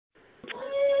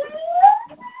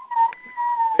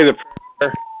the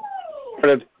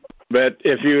prayer. But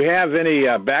if you have any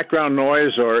background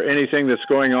noise or anything that's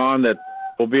going on that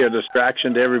will be a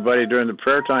distraction to everybody during the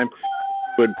prayer time,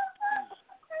 would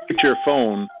mute your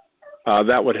phone.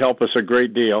 That would help us a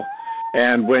great deal.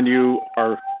 And when you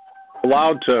are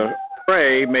allowed to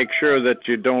pray, make sure that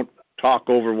you don't talk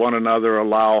over one another.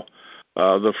 Allow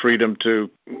the freedom to,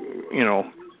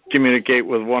 communicate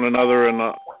with one another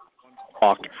and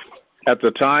talk at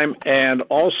the time. And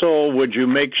also, would you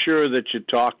make sure that you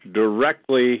talk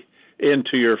directly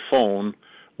into your phone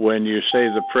when you say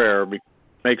the prayer, because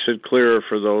it makes it clearer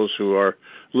for those who are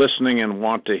listening and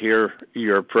want to hear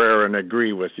your prayer and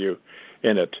agree with you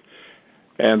in it.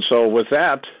 And so with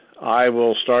that, I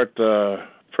will start the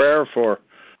prayer for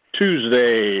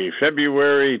Tuesday,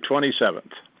 February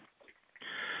 27th.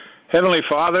 Heavenly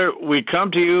Father, we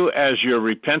come to you as your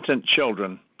repentant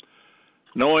children,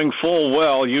 knowing full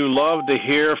well you love to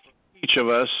hear from each of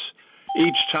us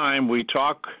each time we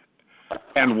talk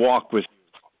and walk with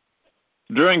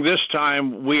you. During this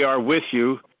time we are with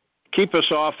you. Keep us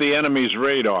off the enemy's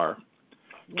radar.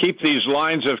 Keep these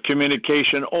lines of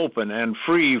communication open and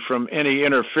free from any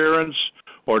interference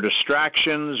or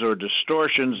distractions or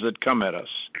distortions that come at us.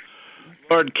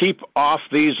 Lord, keep off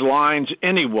these lines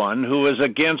anyone who is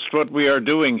against what we are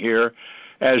doing here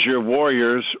as your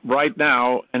warriors right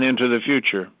now and into the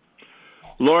future.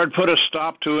 Lord, put a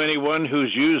stop to anyone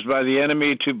who's used by the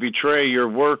enemy to betray your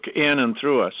work in and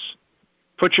through us.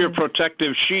 Put your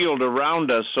protective shield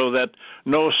around us so that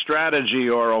no strategy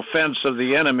or offense of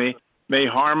the enemy may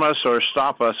harm us or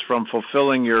stop us from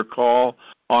fulfilling your call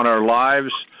on our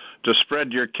lives to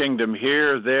spread your kingdom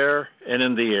here, there, and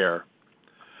in the air.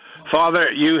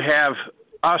 Father, you have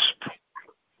us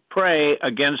pray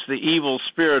against the evil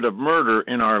spirit of murder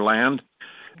in our land.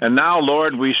 And now,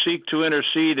 Lord, we seek to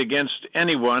intercede against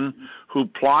anyone who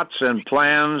plots and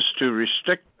plans to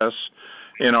restrict us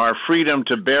in our freedom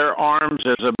to bear arms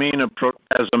as a means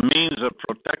of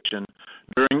protection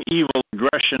during evil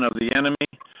aggression of the enemy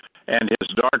and his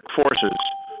dark forces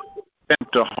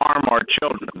attempt to harm our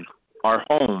children, our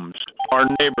homes, our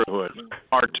neighborhoods,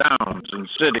 our towns and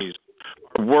cities,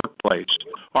 our workplace,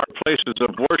 our places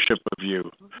of worship of you,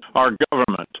 our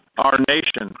government, our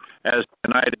nation as the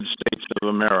United States of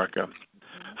America.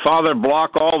 Father,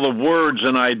 block all the words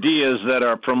and ideas that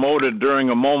are promoted during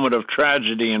a moment of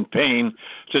tragedy and pain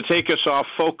to take us off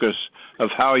focus of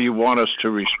how you want us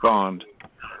to respond.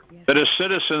 That as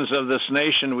citizens of this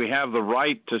nation, we have the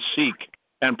right to seek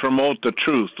and promote the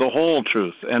truth, the whole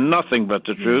truth, and nothing but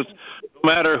the truth, no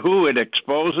matter who it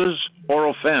exposes or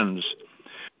offends.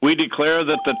 We declare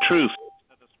that the truth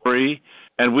set us free,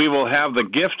 and we will have the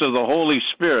gift of the Holy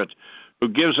Spirit who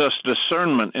gives us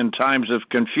discernment in times of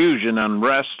confusion and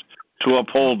unrest to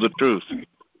uphold the truth.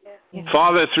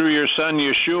 Father, through your Son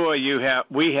Yeshua,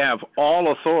 we have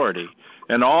all authority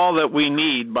and all that we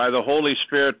need by the Holy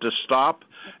Spirit to stop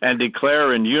and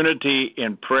declare in unity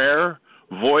in prayer,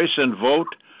 voice, and vote,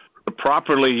 to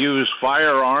properly use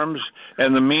firearms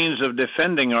and the means of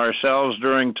defending ourselves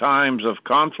during times of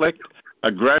conflict,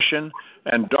 aggression,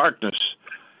 and darkness,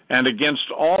 and against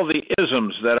all the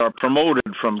isms that are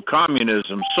promoted from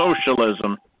communism,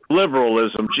 socialism,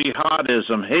 liberalism,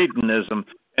 jihadism, hedonism,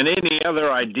 and any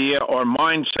other idea or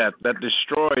mindset that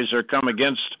destroys or come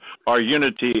against our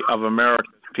unity of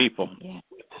American people.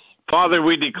 Father,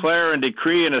 we declare and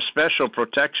decree in a special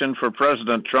protection for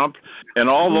President Trump and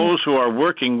all those who are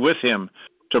working with him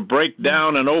to break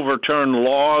down and overturn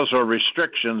laws or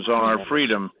restrictions on our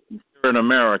freedom here in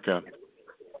America.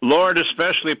 Lord,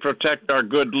 especially protect our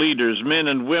good leaders, men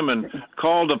and women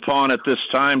called upon at this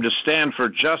time to stand for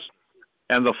justice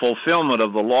and the fulfillment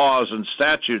of the laws and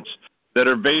statutes that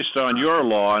are based on your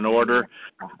law and order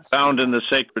found in the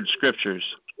sacred scriptures.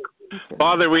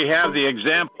 Father, we have the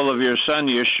example of your Son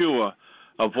Yeshua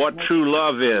of what true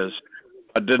love is,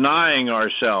 denying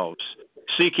ourselves,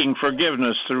 seeking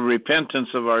forgiveness through repentance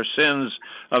of our sins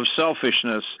of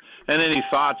selfishness and any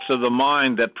thoughts of the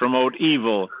mind that promote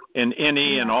evil in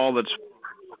any and all that's.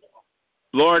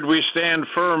 Lord, we stand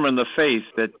firm in the faith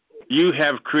that you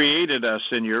have created us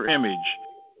in your image.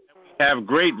 We have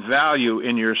great value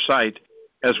in your sight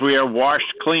as we are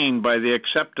washed clean by the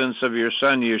acceptance of your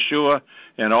Son Yeshua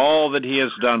and all that he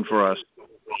has done for us.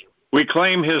 We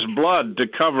claim his blood to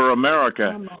cover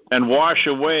America and wash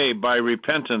away by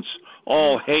repentance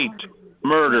all hate,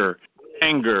 murder,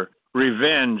 anger,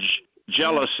 revenge,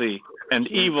 jealousy, and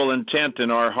evil intent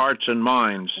in our hearts and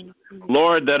minds.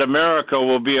 Lord, that America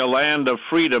will be a land of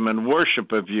freedom and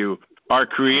worship of you, our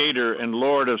Creator and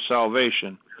Lord of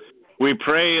salvation. We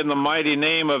pray in the mighty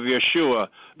name of Yeshua,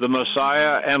 the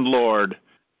Messiah and Lord.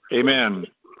 Amen.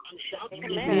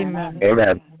 Amen.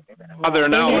 Amen. Father,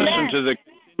 now Amen. listen to the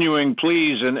continuing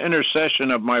pleas and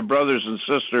intercession of my brothers and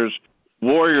sisters,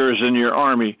 warriors in your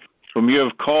army, whom you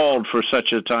have called for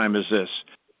such a time as this.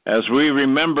 As we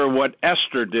remember what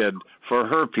Esther did for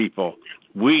her people,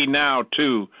 we now,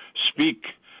 too, speak,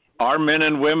 our men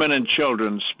and women and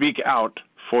children, speak out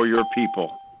for your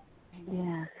people.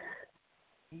 Yes.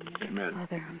 Amen.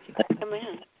 Father.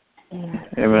 Amen. Yes.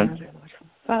 Amen.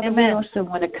 Father, Amen. we also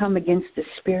want to come against the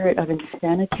spirit of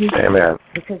insanity. Amen.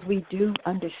 Because we do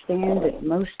understand that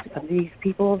most of these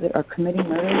people that are committing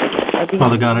murder are being...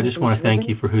 Father God, I just want to thank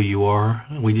you for who you are.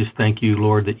 We just thank you,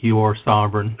 Lord, that you are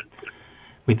sovereign.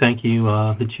 We thank you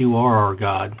that you are our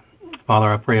God.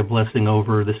 Father, I pray a blessing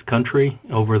over this country,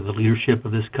 over the leadership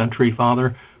of this country,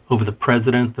 Father, over the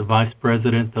president, the vice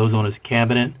president, those on his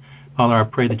cabinet. Father, I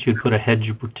pray that you would put a hedge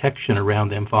of protection around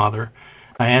them, Father.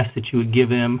 I ask that you would give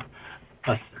them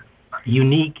a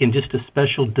unique and just a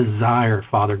special desire,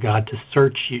 Father God, to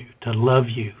search you, to love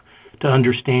you, to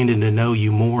understand and to know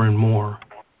you more and more.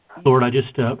 Lord, I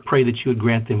just pray that you would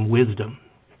grant them wisdom.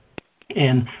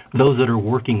 And those that are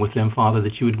working with them, Father,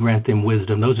 that you would grant them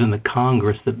wisdom. Those in the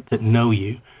Congress that know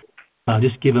you,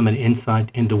 just give them an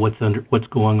insight into what's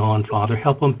going on, Father.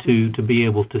 Help them to be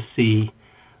able to see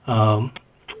the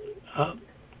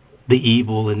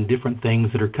evil and different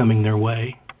things that are coming their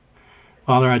way.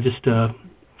 Father, I just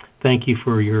thank you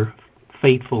for your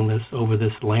faithfulness over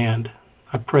this land.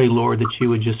 I pray, Lord, that you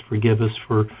would just forgive us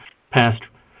for past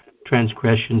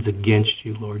transgressions against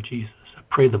you, Lord Jesus. I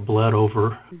pray the blood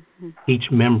over each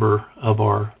member of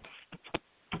our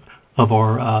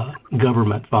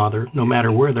government, Father, no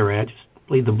matter where they're at. Just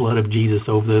plead the blood of Jesus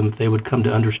over them if they would come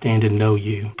to understand and know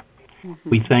you.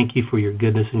 We thank you for your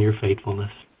goodness and your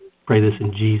faithfulness. Pray this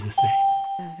in Jesus'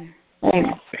 name.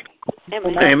 Amen.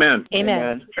 Amen. Amen.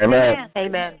 Amen. Amen.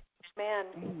 Amen.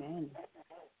 Amen.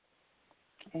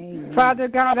 Amen. Father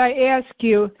God, I ask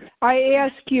you,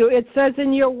 it says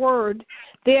in your word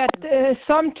that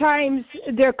sometimes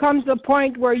there comes a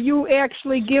point where you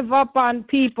actually give up on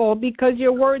people because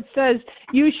your word says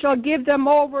you shall give them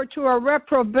over to a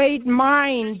reprobate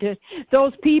mind,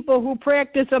 those people who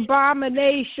practice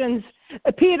abominations,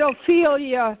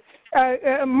 pedophilia,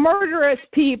 murderous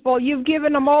people. You've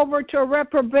given them over to a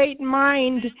reprobate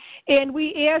mind, and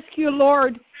we ask you,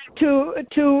 Lord, to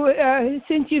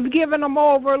since you've given them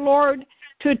over, Lord,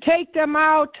 to take them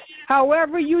out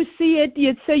however you see it.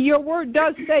 You say your word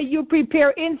does say you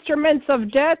prepare instruments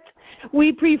of death.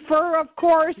 We prefer, of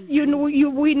course,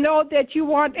 we know that you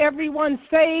want everyone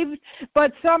saved,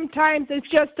 but sometimes it's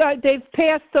just they've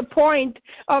passed the point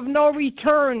of no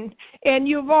return. And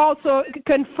you've also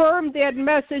confirmed that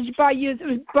message by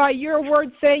your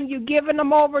word saying you've given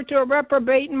them over to a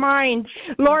reprobate mind.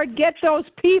 Lord, get those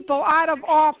people out of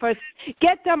office.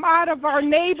 Get them out of our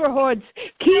neighborhoods.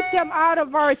 Keep them out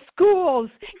of our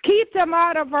schools. Keep them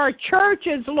out of our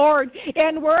churches, Lord.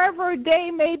 And wherever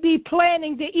they may be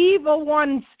planning, the evil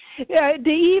ones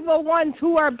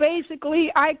who are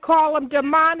basically, I call them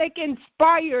demonic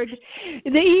inspired,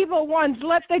 the evil ones,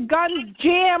 let the guns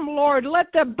jam, Lord.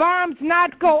 Let the bombs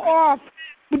not go off.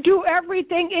 Do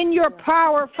everything in your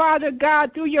power, Father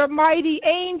God, through your mighty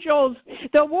angels,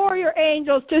 the warrior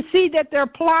angels, to see that their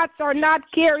plots are not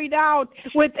carried out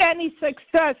with any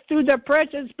success. Through the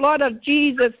precious blood of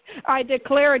Jesus, I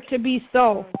declare it to be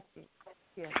so.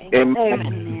 Amen.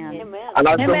 Amen. And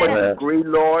I so much Amen. agree,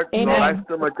 Lord. Amen. Lord, I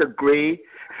so much agree,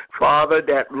 Father,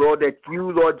 that, Lord, that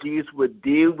you, Lord Jesus, would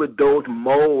deal with those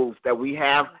moles that we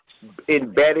have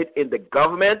embedded in the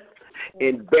government,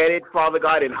 embedded, Father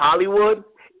God, in Hollywood,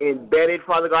 embedded,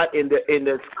 Father God, in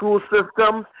the school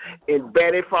systems,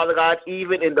 embedded, Father God,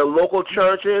 even in the local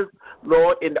churches,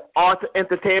 Lord, in the arts and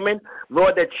entertainment,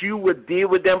 Lord, that you would deal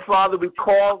with them, Father. We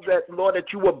call that, Lord,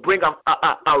 that you would bring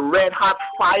a red-hot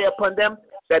fire upon them,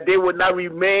 that they would not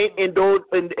remain in those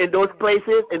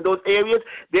places, in those areas.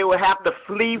 They will have to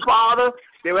flee, Father.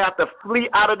 They will have to flee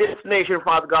out of this nation,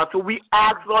 Father God. So we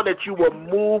ask, Lord, that you will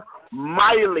move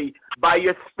mightily by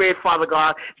your Spirit, Father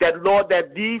God, that, Lord,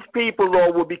 that these people,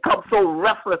 Lord, will become so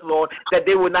restless, Lord, that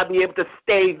they will not be able to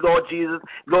stay, Lord Jesus,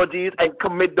 and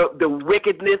commit the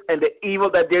wickedness and the evil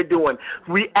that they're doing.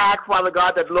 We ask, Father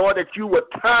God, that, Lord, that you would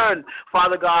turn,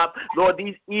 Father God, Lord,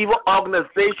 these evil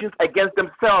organizations against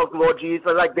themselves, Lord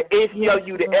Jesus, like the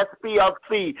ACLU, the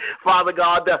SPLC, Father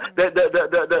God, the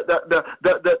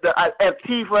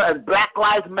Antifa and Black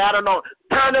Lives Matter, no,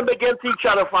 turn them against each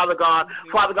other, Father God.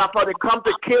 Father God, for they come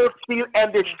to kill, steal,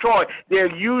 and destroy.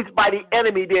 They're used by the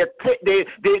enemy. They're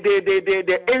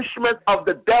instruments of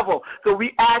the devil. So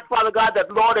we ask, Father God,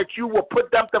 that, Lord, that you will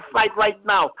put them to flight right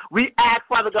now. We ask,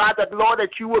 Father God, that, Lord,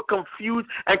 that you will confuse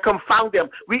and confound them.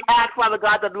 We ask, Father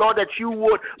God, that, Lord, that you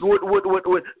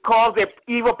would cause their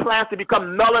evil plans to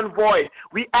become null and void.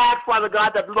 We ask, Father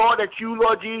God, that, Lord, that you,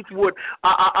 Lord Jesus, would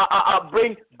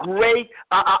bring great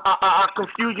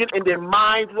confusion in their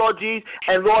minds, Lord Jesus.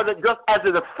 And, Lord, just as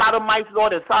the Sodomites,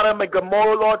 Lord, and Sodom and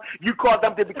Gomorrah, Lord, you cause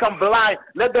them to become blind.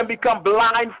 Let them become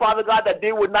blind, Father God, that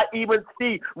they would not even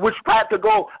see which path to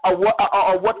go or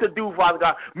what to do, Father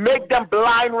God. Make them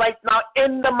blind right now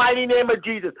in the mighty name of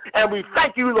Jesus. And we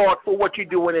thank you, Lord, for what you're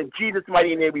doing. In Jesus'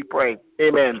 mighty name we pray.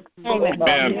 Amen. Amen.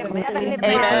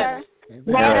 Amen.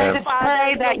 Lord, I just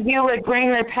pray that you would bring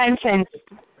repentance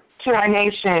to our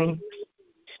nation.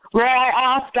 Lord, I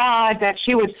ask God that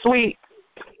you would sweep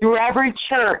through every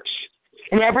church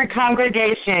and every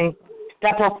congregation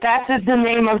that professes the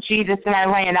name of Jesus in our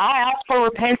land. I ask for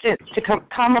repentance to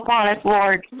come upon us,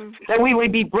 Lord, that we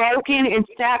would be broken in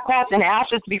sackcloth and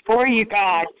ashes before you,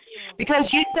 God.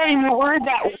 Because you say in your word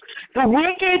that the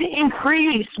wicked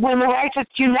increase when the righteous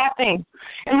do nothing.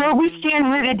 And Lord, we stand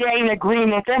here today in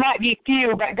agreement. There might be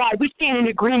few, but God, we stand in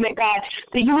agreement, God,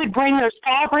 that you would bring your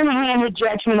sovereign hand of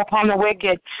judgment upon the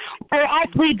wicked. Lord, I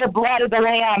plead the blood of the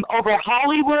Lamb over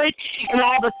Hollywood and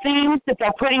all the things that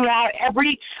they're putting out,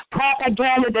 every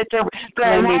propaganda that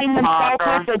they're aligning themselves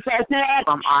with that does not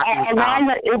align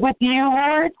with you,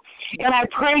 Lord. And I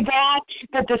pray, God,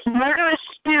 that this murderous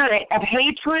spirit of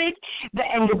hatred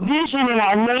and division in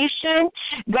our nation,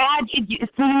 God,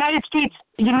 it's the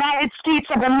United States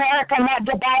of America, not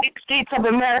divided States of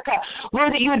America.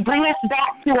 Lord, that you would bring us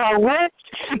back to our roots,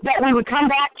 that we would come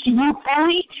back to you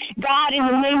fully. God, in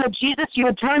the name of Jesus, you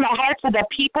would turn the hearts of the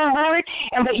people, Lord,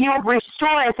 and that you would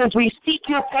restore us as we seek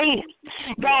your face.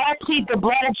 God, I plead the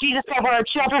blood of Jesus over our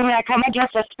children, and I come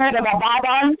against the spirit of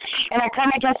Abaddon, and I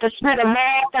come against the spirit of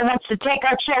Moab that wants to take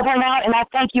our children out, and I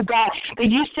thank you, God, that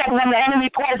you said when the enemy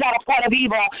pours out a flood of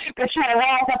evil, that you will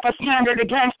rise up a standard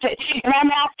against it. And I'm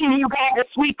asking you, God, to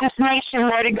sweep this nation,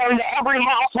 Lord, and go into every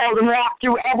household and walk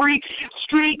through every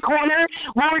street corner,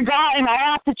 Lord God, and I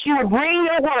ask that you would bring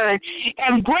your word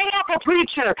and bring up a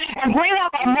preacher and bring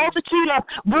up a multitude of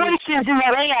voices in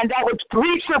the land that would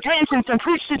preach repentance and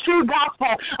preach the true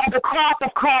gospel of the cross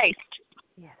of Christ.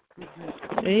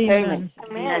 Amen.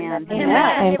 Amen.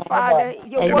 Heavenly Father,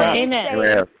 your word is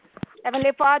saying,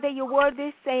 Heavenly Father, your word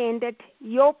is saying that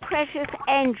your precious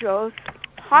angels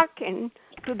hearken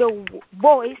to the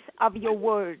voice of your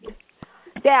word.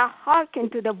 They are hearken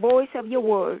to the voice of your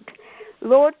word.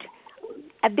 Lord,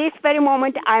 at this very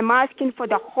moment, I'm asking for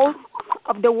the host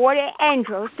of the warrior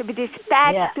angels to be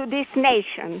dispatched to this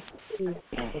nation.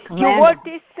 Your word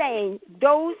is saying,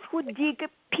 those who dig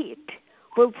a pit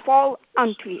will fall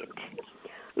unto it.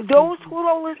 Those who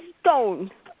roll a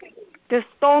stone, the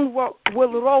stone will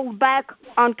roll back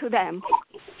onto them.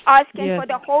 Asking for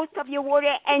the host of your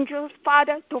warrior angels,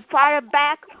 Father, to fire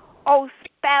back all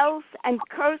spells and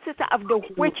curses of the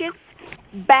witches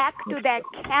back to their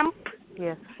camp,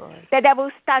 that they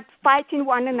will start fighting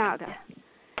one another,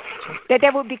 that they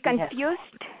will be confused,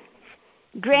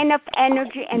 drained of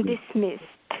energy, and dismissed.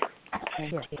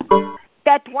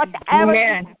 That whatever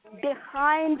is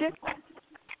behind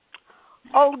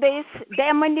all this,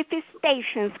 their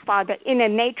manifestations, Father, in a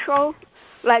natural,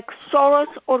 like Soros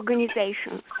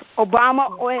organizations, Obama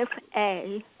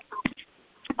OFA,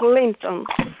 Clinton,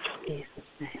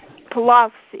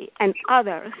 Pelosi, and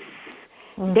others,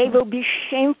 they will be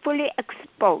shamefully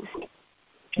exposed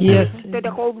to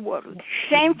the whole world,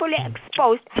 shamefully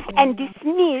exposed and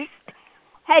dismissed,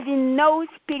 having no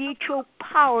spiritual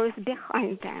powers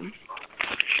behind them.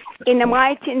 In the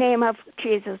mighty name of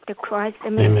Jesus the Christ, the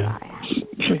Messiah.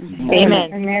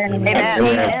 Amen. Amen.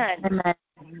 Amen.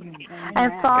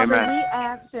 And Father, we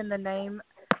ask in the name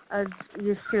of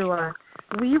Yeshua,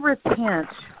 we repent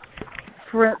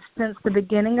since the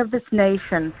beginning of this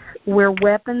nation where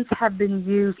weapons have been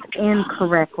used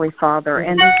incorrectly, Father,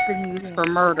 and they've been used for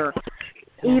murder.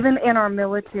 Even in our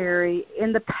military,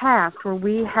 in the past where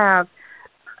we have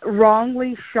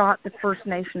wrongly shot the First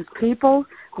Nations people,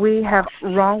 we have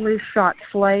wrongly shot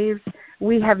slaves,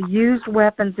 we have used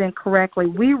weapons incorrectly.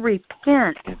 We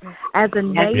repent as a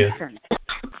nation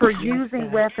for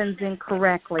using weapons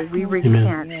incorrectly. We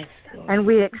repent. And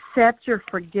we accept your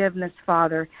forgiveness,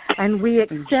 Father. And we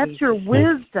accept your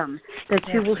wisdom that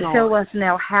you will show us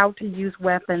now how to use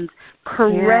weapons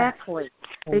correctly.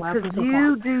 Because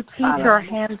you do teach our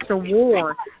hands to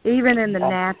war, even in the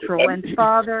natural. And,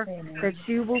 Father, that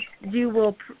you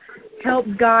will Help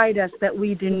guide us that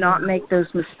we do not make those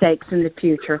mistakes in the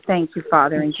future. Thank you,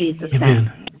 Father, in Jesus'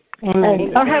 name.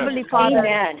 Amen. Our Heavenly Father,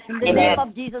 in the name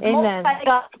of Jesus, Amen. Most High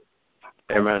God,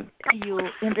 Amen. to you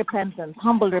in repentance,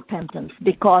 humble repentance,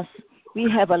 because we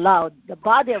have allowed, the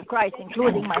body of Christ,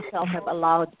 including myself, have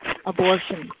allowed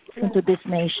abortion into this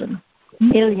nation.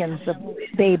 Millions of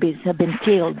babies have been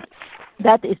killed.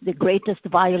 That is the greatest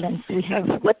violence we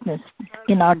have witnessed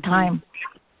in our time.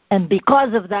 And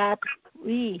because of that,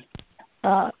 we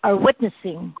are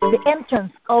witnessing the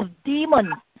entrance of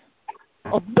demons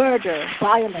of murder,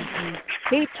 violence,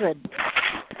 hatred,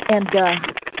 and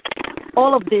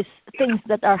all of these things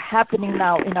that are happening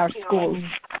now in our schools.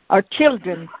 Our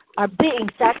children are being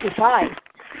sacrificed.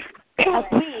 As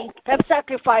we have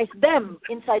sacrificed them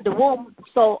inside the womb,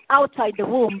 so outside the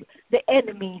womb, the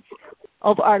enemies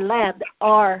of our land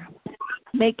are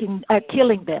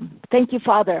killing them. Thank you,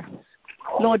 Father,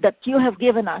 Lord, that you have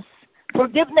given us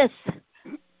forgiveness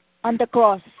on the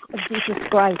cross of Jesus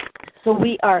Christ. So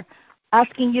we are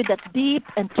asking you that deep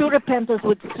and true repentance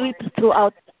would sweep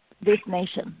throughout this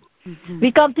nation.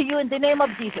 We come to you in the name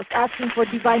of Jesus, asking for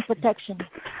divine protection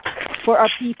for our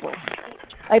people.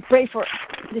 I pray for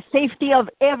the safety of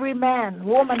every man,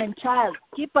 woman, and child.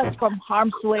 Keep us from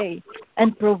harm's way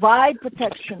and provide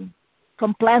protection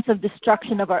from plans of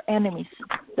destruction of our enemies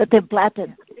that have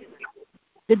plotted.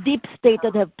 The deep state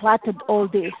that have plotted all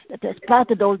this,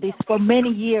 for many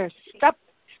years. Stop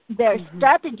their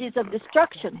strategies of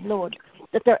destruction, Lord,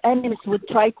 that their enemies would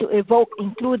try to evoke,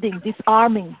 including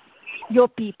disarming your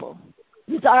people,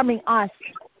 disarming us.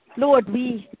 Lord,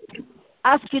 we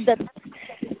ask you that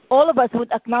all of us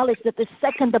would acknowledge that the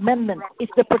Second Amendment is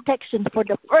the protection for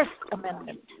the First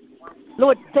Amendment.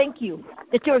 Lord, thank you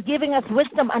that you're giving us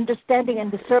wisdom, understanding, and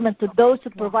discernment to those who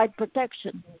provide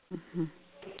protection.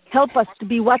 Help us to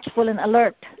be watchful and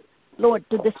alert, Lord,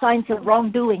 to the signs of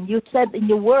wrongdoing. You said in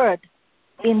your word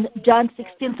in John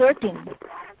 16:13,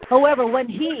 however, when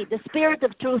he, the Spirit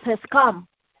of truth, has come,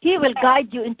 he will guide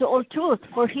you into all truth,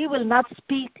 for he will not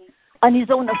speak on his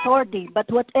own authority,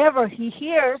 but whatever he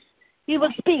hears, he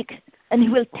will speak, and he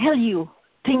will tell you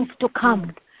things to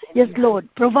come. Yes,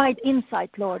 Lord, provide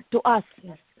insight, Lord, to us,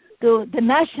 to the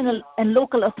national and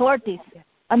local authorities,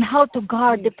 on how to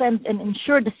guard, defend, and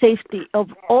ensure the safety of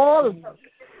all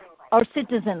our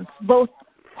citizens, both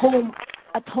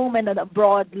at home and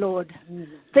abroad, Lord.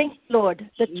 Thank you, Lord,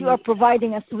 that you are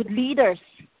providing us with leaders,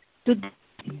 to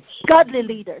godly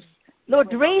leaders.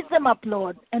 Lord, raise them up,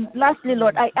 Lord. And lastly,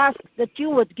 Lord, I ask that you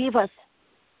would give us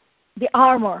the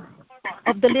armor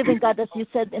of the living God, as you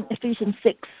said in Ephesians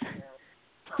 6.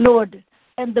 Lord,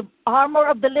 and the armor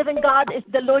of the living God is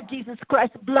the Lord Jesus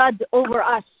Christ's blood over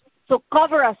us. So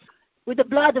cover us with the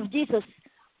blood of Jesus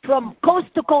from coast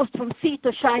to coast, from sea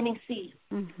to shining sea.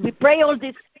 We pray all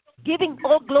this, giving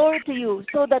all glory to you,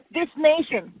 so that this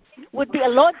nation would be a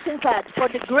launching pad for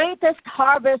the greatest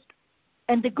harvest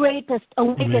and the greatest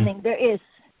awakening there is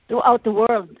throughout the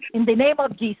world. In the name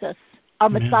of Jesus, our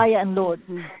Messiah and Lord.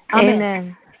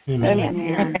 Amen.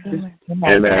 Amen.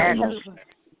 Amen.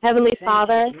 Heavenly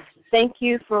Father, thank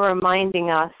you for reminding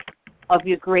us of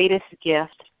your greatest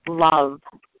gift, love.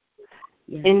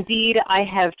 Yes. Indeed, I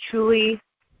have truly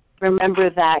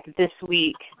remembered that this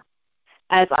week,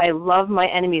 as I love my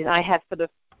enemies. I have, for the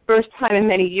first time in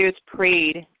many years,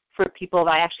 prayed for people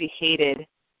that I actually hated,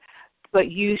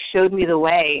 but you showed me the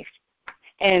way.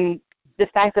 And the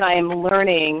fact that I am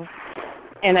learning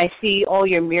and I see all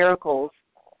your miracles,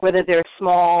 whether they're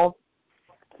small,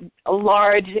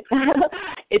 large,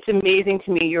 it's amazing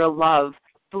to me, your love.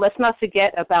 But let's not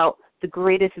forget about the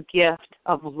greatest gift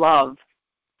of love.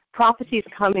 Prophecies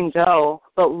come and go,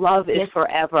 but love is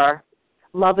forever.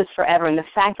 Love is forever. And the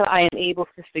fact that I am able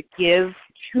to forgive,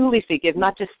 truly forgive,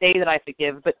 not just say that I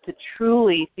forgive, but to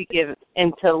truly forgive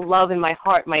and to love in my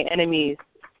heart my enemies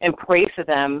and pray for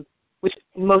them, which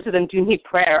most of them do need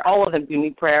prayer. All of them do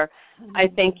need prayer.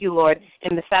 I thank you, Lord.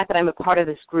 And the fact that I'm a part of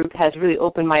this group has really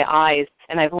opened my eyes,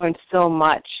 and I've learned so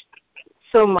much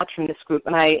from this group.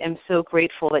 And I am so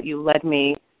grateful that you led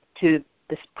me to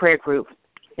this prayer group.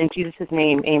 In Jesus'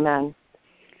 name, amen.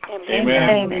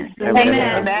 Amen.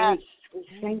 Amen. We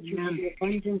thank you for the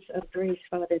abundance of grace,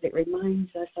 Father, that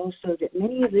reminds us also that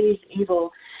many of these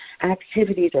evil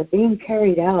activities are being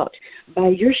carried out by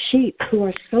your sheep who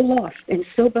are so lost and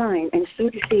so blind and so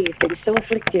deceived and so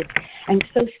afflicted and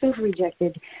so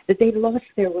self-rejected that they've lost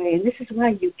their way. And this is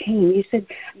why you came. You said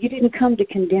you didn't come to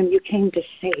condemn, you came to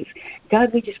save.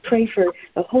 God, we just pray for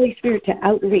the Holy Spirit to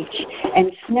outreach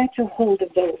and snatch a hold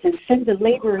of those and send the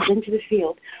laborers into the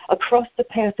field across the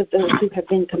path of those who have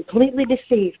been completely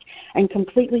deceived and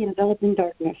completely enveloped in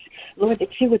darkness. Lord,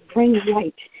 that you would bring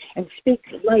light and speak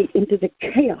light into the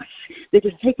chaos that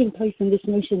is taking place in this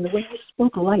nation, the way you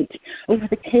spoke light over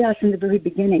the chaos in the very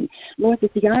beginning. Lord,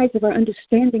 that the eyes of our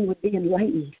understanding would be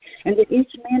enlightened, and that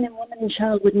each man and woman and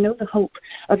child would know the hope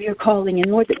of your calling,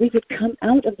 and Lord, that we would come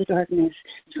out of the darkness,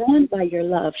 drawn by your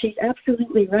love. She's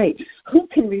absolutely right. Who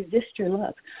can resist your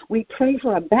love? We pray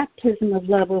for a baptism of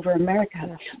love over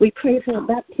America. We pray for a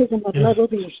baptism of love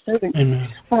over your servants.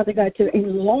 Father God, to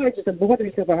enlarge the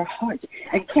borders of our heart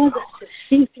and cause us to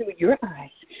see through your eyes,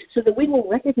 so that we will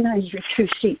recognize your true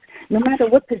sheep, no matter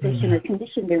what position or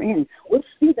condition they're in. We'll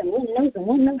see them, we'll know them,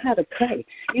 we'll know how to pray.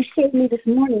 You showed me this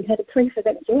morning how to pray for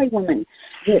that Joy woman,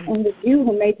 and it was you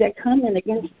who made that comment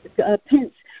against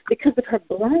Pence because of her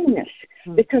blindness,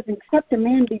 because except a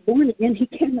man be born again, he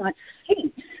cannot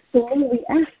see. So Lord, we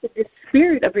ask that this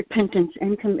spirit of repentance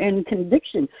and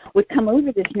conviction would come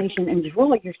over this nation and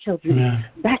draw your children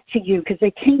back to you, because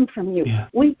they came from you.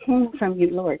 We came from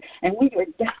you, Lord, and we are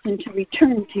destined to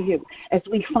return to you as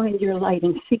we find your light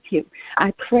and seek you.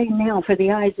 I pray now for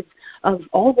the eyes of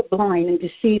all the blind and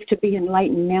deceived to be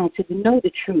enlightened now, to know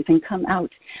the truth and come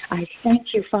out. I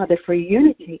thank you, Father, for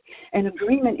unity and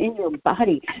agreement in your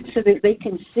body, so that they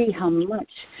can see how much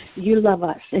you love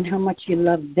us and how much you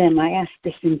love them. I ask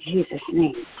this in Jesus'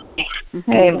 name.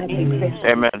 Amen.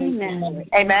 Amen.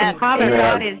 Amen. Father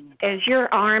God, as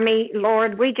your army,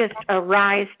 Lord, we just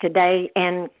arise today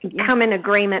and come in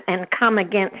agreement and come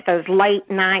against those late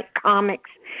night comics.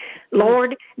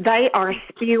 Lord, they are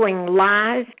spewing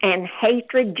lies and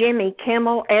hatred. Jimmy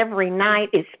Kimmel every night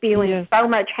is spewing so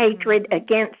much hatred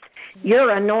against your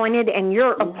anointed and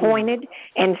your appointed,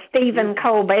 and Stephen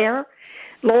Colbert.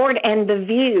 Lord, and The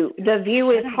View. The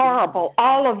View is horrible.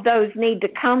 All of those need to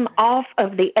come off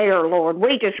of the air, Lord.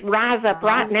 We just rise up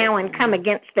right now and come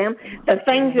against them. The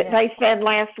things that they said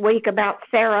last week about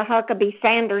Sarah Huckabee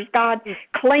Sanders, God,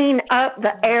 clean up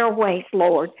the airways,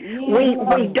 Lord. We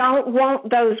don't want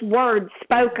those words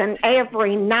spoken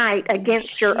every night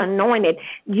against your anointed.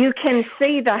 You can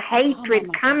see the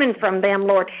hatred coming from them,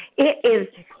 Lord. It is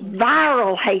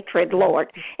viral hatred,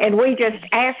 Lord. And we just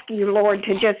ask you, Lord,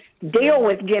 to just deal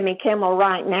with Jimmy Kimmel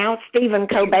right now, Stephen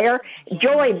Colbert.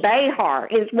 Joy Behar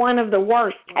is one of the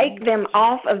worst. Take them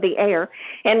off of the air.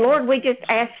 And, Lord, we just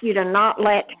ask you to not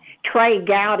let Trey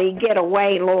Gowdy get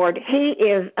away, Lord. He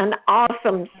is an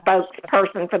awesome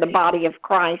spokesperson for the body of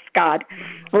Christ, God.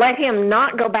 Let him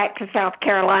not go back to South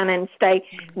Carolina and stay.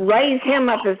 Raise him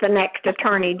up as the next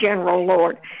Attorney General,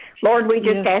 Lord. Lord, we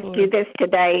just ask you this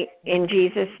today in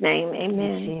Jesus' name. Amen.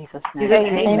 In Jesus' name.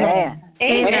 Amen.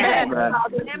 Amen.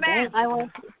 Amen. I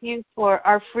want to thank you for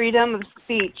our freedom of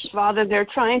speech. Father, they're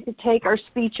trying to take our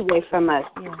speech away from us.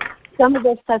 Some of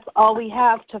us, that's all we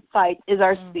have to fight is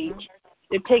our speech.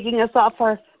 They're taking us off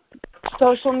our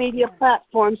social media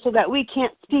platforms so that we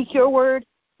can't speak your word.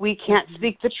 We can't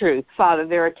speak the truth. Father,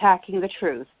 they're attacking the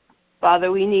truth.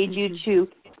 Father, we need you to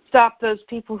stop those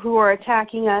people who are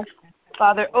attacking us.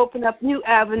 Father, open up new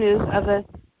avenues of us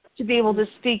to be able to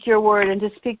speak your word and to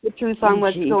speak the truth on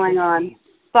what's going on.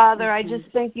 Father, I just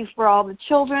thank you for all the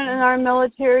children in our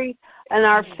military and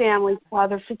our families,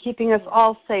 Father, for keeping us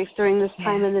all safe during this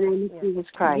time in the name of Jesus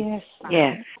Christ.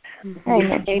 Yes.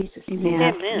 Amen.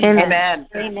 Amen.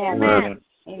 Amen.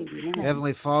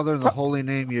 Heavenly Father, in the holy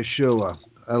name Yeshua,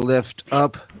 I lift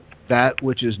up that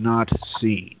which is not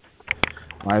seen.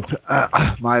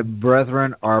 My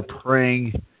brethren are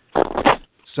praying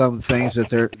some things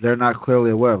that they're not clearly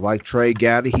aware of, like Trey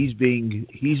Gowdy. He's being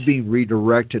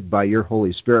redirected by your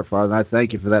Holy Spirit, Father, and I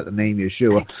thank you for that in the name of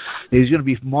Yeshua. He's going to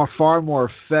be far more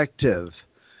effective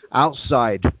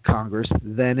outside Congress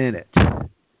than in it.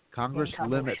 Congress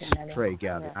limits Trey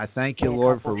Gowdy. I thank you,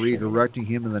 Lord, for redirecting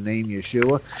him in the name of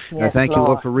Yeshua. And I thank you,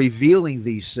 Lord, for revealing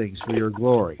these things for your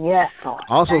glory.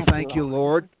 Also, thank you,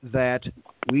 Lord, that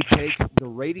we take the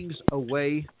ratings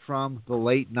away from the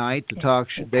late night, the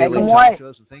daily talk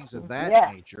shows, and things of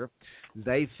that nature.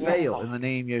 They fail in the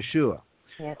name of Yeshua.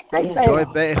 Joy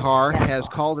Behar has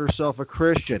called herself a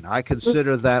Christian. I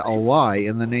consider that a lie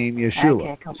in the name of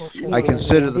Yeshua. I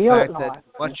consider the fact that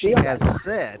what she has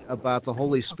said about the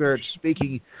Holy Spirit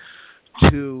speaking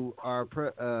to our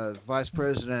Vice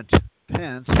President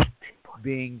Pence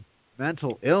being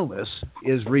mental illness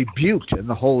is rebuked in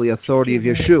the holy authority of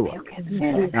Yeshua.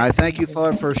 And I thank you,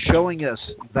 Father, for showing us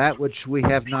that which we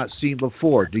have not seen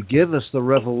before, to give us the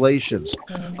revelations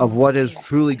of what is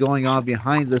truly going on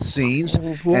behind the scenes,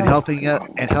 and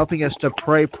helping us to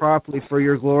pray properly for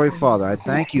your glory, Father. I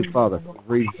thank you, Father, for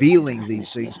revealing these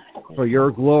things for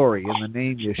your glory. In the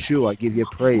name of Yeshua, I give you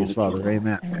praise, Father.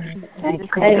 Amen.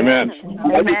 Amen.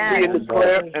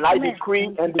 I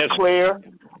decree and declare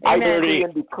I decree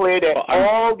and declare that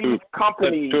all these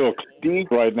companies, these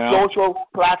right now, social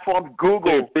platforms,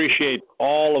 Google. I appreciate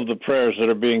all of the prayers that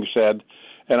are being said,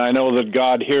 and I know that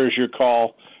God hears your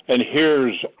call and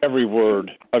hears every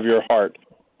word of your heart.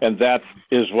 And that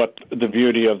is what the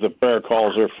beauty of the prayer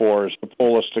calls are for, is to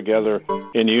pull us together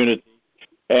in unity.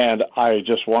 And I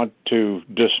just want to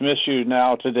dismiss you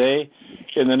now today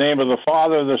in the name of the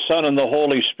Father, the Son, and the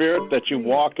Holy Spirit, that you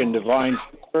walk in divine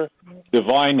power,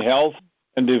 divine health,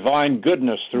 and divine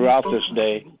goodness throughout this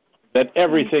day, that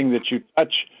everything that you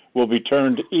touch will be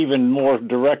turned even more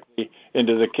directly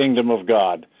into the kingdom of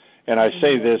God. And I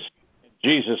say this in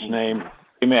Jesus' name,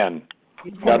 amen.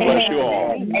 God bless you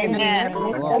all. Amen.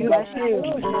 God bless you.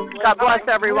 God bless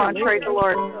everyone. Praise the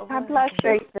Lord. God bless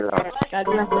you. God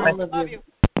bless all of you.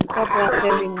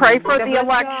 Pray for the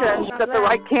elections that the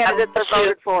right candidates are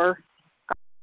voted for.